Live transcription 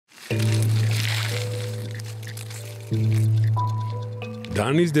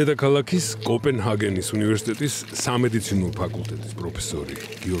დანის დედაქალაქის კოპენჰაგენის უნივერსიტეტის სამედიცინო ფაკულტეტის პროფესორი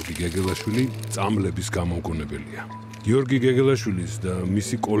გიორგი გეგელაშვილი წამლების გამომგონებელია. გიორგი გეგელაშვილის და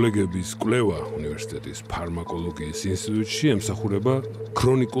მისი კოლეგების კვლევა უნივერსიტეტის ფარმაკოლოგიის ინსტიტუტში ემსახურება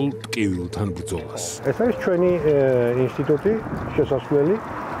ქრონიკულ ტკივილთან ბრძოლას. ეს არის ჩვენი ინსტიტუტი შესასვლელი.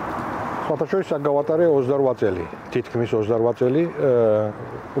 სხვათაშორის გავატარე 28 წელი, თითქმის 28 წელი,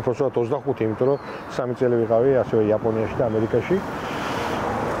 უпроსტად 25, იმიტომ რომ 3 წელი ვიყავი ასევე იაპონიაში და ამერიკაში.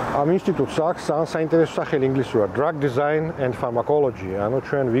 ამ ინსტიტუტს აქვს საინტერესო სახელი ინგლისურად drug design and pharmacology. ანუ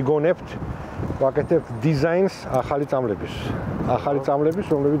ჩვენ ვიგონებთ, ვაკეთებთ დიზაინს ახალი წამლების. ახალი წამლების,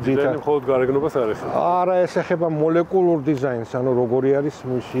 რომლებიც ძირითადად მხოლოდ გარეგნობას არ ეხება. არა, ეს ეხება მოლეკულურ დიზაინს, ანუ როგორი არის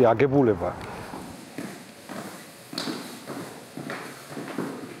მისი აგებულება.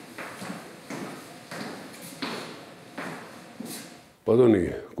 ბატონი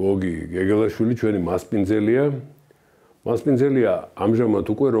გოგი გეგელაშვილი ჩვენი მასპინძელია. მასპინძელია ამჟამად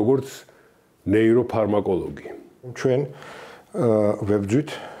უკვე როგორც ნეიროფარმაკოლოგი. ჩვენ ვებძვით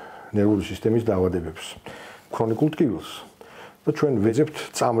ნერვული სისტემის დაავადებებს, ქრონიკულ ტკივილს და ჩვენ ვეძებთ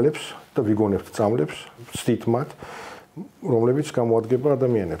წამლებს და ვიგონებთ წამლებს, ვცდით მათ, რომლებიც გამოადგება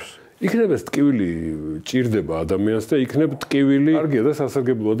ადამიანებს. იქნებ ეს ტკივილი ჭირდება ადამიანს და იქნებ ტკივილი კარგია და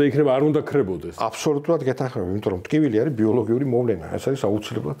სასარგებლოა და იქნებ არ უნდა ქრებოდეს. აბსოლუტურად გეთანხმები, იმიტომ რომ ტკივილი არის ბიოლოგიური მოვლენა. ეს არის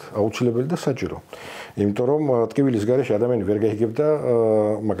აუცილებელი და საჭირო. იმიტომ რომ ტკივილის გარეშე ადამიანი ვერ გაიგებდა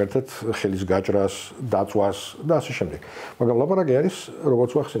მაგალითად ხელის გაჭრას, დაწვას და ასე შემდეგ. მაგრამ ლაპარაკი არის,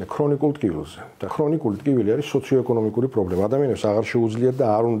 როგორც ვახსენე, ქრონიკულ ტკივილზე. და ქრონიკული ტკივილი არის სოციოეკონომიკური პრობლემა. ადამიანებს აღარ შეუძლიათ და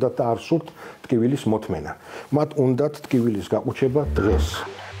არ უნდათ და არ სურთ ტკივილის მოთმენა. მათ უნდათ ტკივილის გაყუჩება დღეს.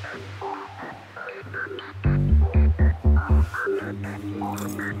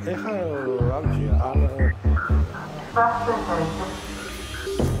 ეხლა რამჭი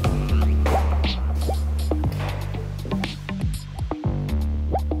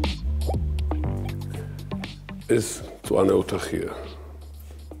ეს წვანე ოთახია.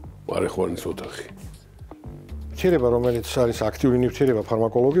 მარიხვანის ოთახი. ნივთიერება, რომელიც არის აქტიური ნივთიერება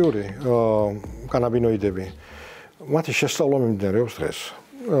ფარმაკოლოგიური, კანაბინოიდები, მათი შესწავლა მიმდინარეობს დღეს.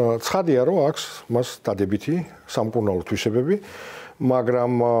 ცხადია, რომ აქვს მას დადებითი სამკურნალო თვისებები,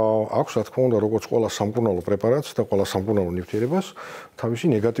 მაგრამ აქვს, რა თქმა უნდა, როგორც ყველა სამკურნალო პრეპარატს და ყველა სამკურნალო ნივთიერებას, თავისი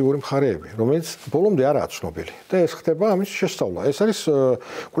ნეგატიური მხარეები, რომელიც ბოლომდე არაა ცნობილი. და ეს ხდება ამის შესწავლა. ეს არის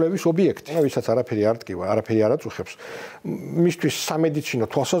კვლევის ობიექტი. ვისაც არაფერი არ ტკივა, არაფერი არ აწუხებს, მისთვის სამედიცინო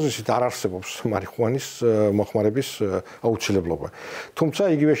თვალსაზრისით არ არსებობს მარიხვანის მოხმარების აუცილებლობა. თუმცა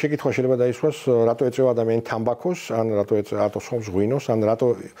იგივე შეკითხვა შეიძლება დაისვას, რატო ეწევა ადამიანი თამბაქოს, ან რატო სვამს ღვინოს, ან რატო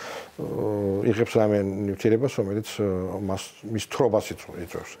იღებს რამე ნივთიერებას, რომელიც მის თრობას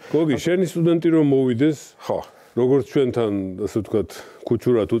იწვევს. გოგი, შენი სტუდენტი რომ მოვიდეს, ხო, როგორც ჩვენთან, ასე ვთქვათ,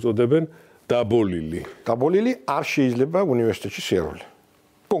 ქუჩურად უწოდებენ, დაბოლილი. დაბოლილი არ შეიძლება უნივერსიტეტში სიარული.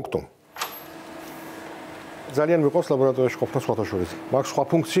 პუნქტუმ. ძალიან მიყვარს ლაბორატორიაში ყოფნა სხვათა შორის. მაქვს სხვა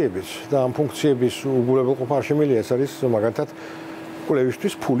ფუნქციებიც და ამ ფუნქციების უგულებელყოფა არ შემიძლია, ეს არის მაგალითად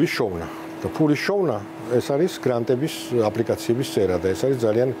კვლევისთვის ფულის შოვნა. და ფულის შოვნა ეს არის გრანტების აპლიკაციების წერა და ეს არის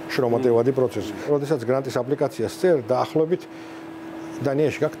ძალიან შრომატევადი პროცესი. როდესაც გრანტის აპლიკაციას წერ, დაახლოებით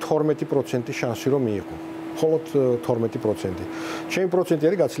დანიაში გაქვს 12% შანსი რომ მიიღო. მხოლოდ 12%. ჩემი პროცენტი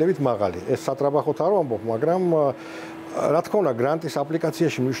არის გაცილებით მაღალი. ეს სატრაბახოთ არ ვამბობ, მაგრამ რა თქმა უნდა, გრანტის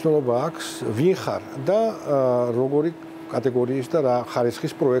აპლიკაციაში მნიშვნელობა აქვს ვინ ხარ და როგორი კატეგორიის და რა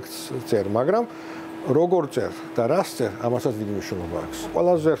ხარისხის პროექტს წერ, მაგრამ როგორ წერ და რას წერ, ამასაც დიდი მნიშვნელობა აქვს.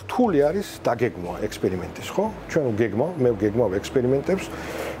 ყველაზე რთული არის დაგეგმვა ექსპერიმენტის, ხო? ჩვენ მე ვგეგმავ ექსპერიმენტებს,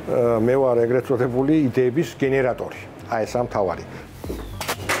 მე ვარ ეგრეთ წოდებული იდეების გენერატორი. აი ეს ამთავარი.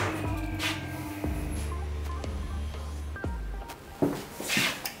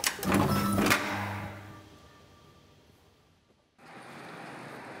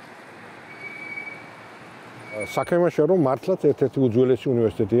 საქმეში რომ მართლაც ერთ-ერთი უძველესი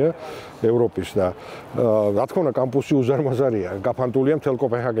უნივერსიტეტია ევროპის და რა თქმა უნდა კამპუსი უზარმაზარია, გაფანტულია მთელ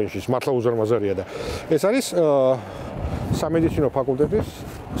კოპენჰაგენში, მართლა უზარმაზარია და ეს არის სამედიცინო ფაკულტეტის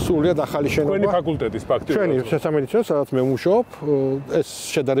სრულიად ახალი შენობა. ჩვენი ფაკულტეტის ფაქტია. ჩვენი სამედიცინო, სადაც მე ვმუშაობ, ეს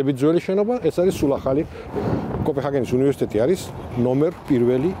შედარებით ძველი შენობა, ეს არის სულ ახალი კოპენჰაგენის უნივერსიტეტი არის ნომერ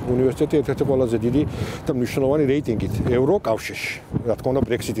პირველი უნივერსიტეტი ერთ-ერთი ყველაზე დიდი და მნიშვნელოვანი რეიტინგით ევროკავშირში, რა თქმა უნდა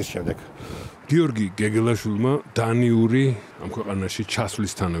ბრექსიტის შემდეგ. გიორგი გეგელაშვილმა დანიური ამ ქვეყანაში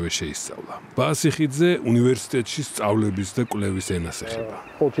ჩასვლისთანავე შეისწავლა. ბასიხიძე უნივერსიტეტში სწავლების და კვლევის ენას ეხება.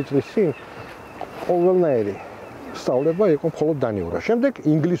 20 წლის წინ ყოველნაირი სწავლება იყო მხოლოდ დანიურად. შემდეგ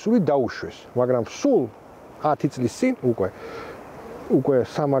ინგლისური დაუშვეს, მაგრამ სულ 10 წლის წინ უკვე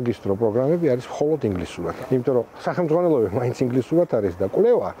სამაგისტრო პროგრამები არის მხოლოდ ინგლისურად. იმიტომ რომ სახელმძღვანელოები მაინც ინგლისურად არის და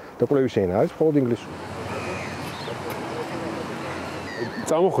კვლევის ენა არის მხოლოდ ინგლისური.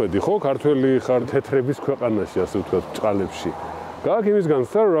 წამოხვედი ხო, ქართველი ხარ თეთრების ქვეყანაში, ასე ვთქვათ, ჭყალებში. გააქვს იმის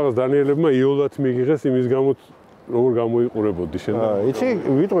განცდა, რომ რაღაც დანიელებმა იოლად მიიღეს იმის გამო, როგორ გამოიყურებოდი შენ? იცი,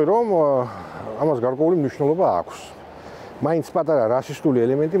 ვიტყვი რომ ამას გარკვეული მნიშვნელობა აქვს. მაინც პატარა რასისტული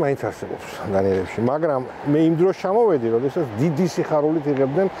ელემენტი მაინც არსებობს დანიელებში, მაგრამ მე იმ დროს ჩამოვედი, როდესაც დიდი სიხარულით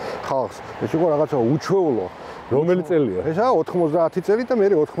იღებდნენ ხალხს. ეს იყო რაღაცა უჩვეულო. რომელი წელია? ესა 90 წელი და მე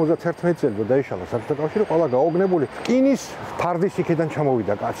 91 წელი და დაიშალა საბჭოთა კავშირი, ყველა გაოგნებული. რკინის ფარდის იქიდან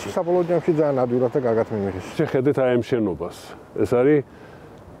ჩამოვიდა კაცი. საბოლოო ჯამში ძალიან ადვილად და კარგად მიმიღეს. შეხედეთ აი ამ შენობას. ეს არის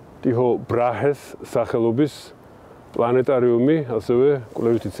ტიჰო ბრაჰეს სახელობის პლანეტარიუმი, ასევე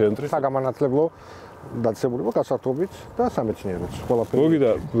კვლევითი ცენტრი. საგამანათლებლო დაწესებულება გასართობით და სამეცნიეროც ყველაფერი.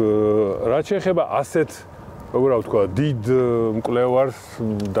 მოგიდა, რაც შეეხება ასეთ, როგორ ვთქვა, დიდ მკვლევარს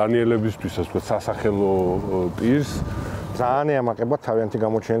დანიელებისთვის, ასე ვთქვათ, სასახელო პირს, ძალიან ეამაყება თავიანთი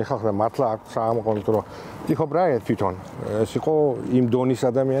გამოჩენილი ხალხი და მართლა აქვს საამყონით, რომ ტიხო ბრაიე თვითონ ეს იყო იმ დონის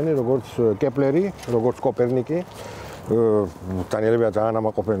ადამიანი, როგორც კეპლერი, როგორც კოპერნიკი. დანიელებია ძალიან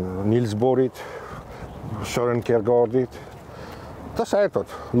ამაყობენ ნილს ბორით, შორენ კერგორდით. და საერთოდ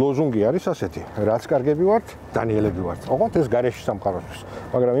ლოზუნგი არის ასეთი, რაც კარგები ვართ, დანიელები ვართ. ოღონდ ეს გარეშე სამყაროსთვის.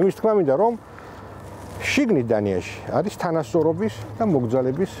 მაგრამ იმის თქმა მინდა, რომ შიგნით დანიაში არის თანასწორობის და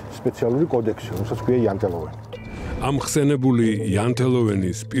მოგზალების სპეციალური კოდექსი, რომელსაც ქვია იანტელოვენი. ამ ხსენებული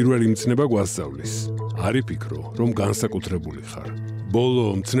იანტელოვენის პირველი მცნება გვასწავლის. არი ფიქრო, რომ განსაკუთრებული ხარ.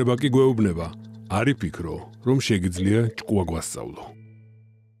 ბოლო მცნება კი გვეუბნება, არი ფიქრო, რომ შეგიძლია ჭკუა გვასწავლო.